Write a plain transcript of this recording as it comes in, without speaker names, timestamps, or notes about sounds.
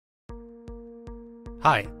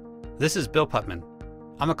Hi, this is Bill Putman.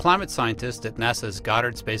 I'm a climate scientist at NASA's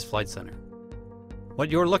Goddard Space Flight Center. What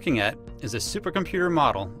you're looking at is a supercomputer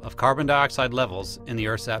model of carbon dioxide levels in the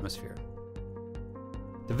Earth's atmosphere.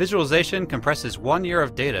 The visualization compresses 1 year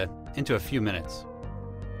of data into a few minutes.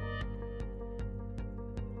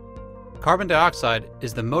 Carbon dioxide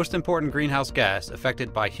is the most important greenhouse gas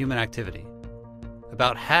affected by human activity.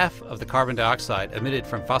 About half of the carbon dioxide emitted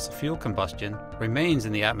from fossil fuel combustion remains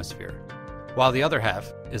in the atmosphere, while the other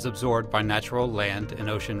half is absorbed by natural land and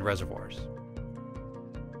ocean reservoirs.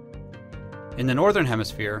 In the Northern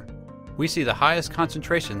Hemisphere, we see the highest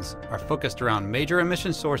concentrations are focused around major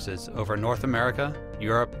emission sources over North America,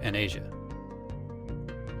 Europe, and Asia.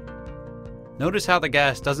 Notice how the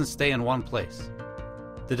gas doesn't stay in one place.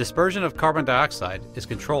 The dispersion of carbon dioxide is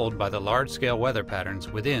controlled by the large-scale weather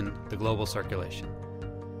patterns within the global circulation.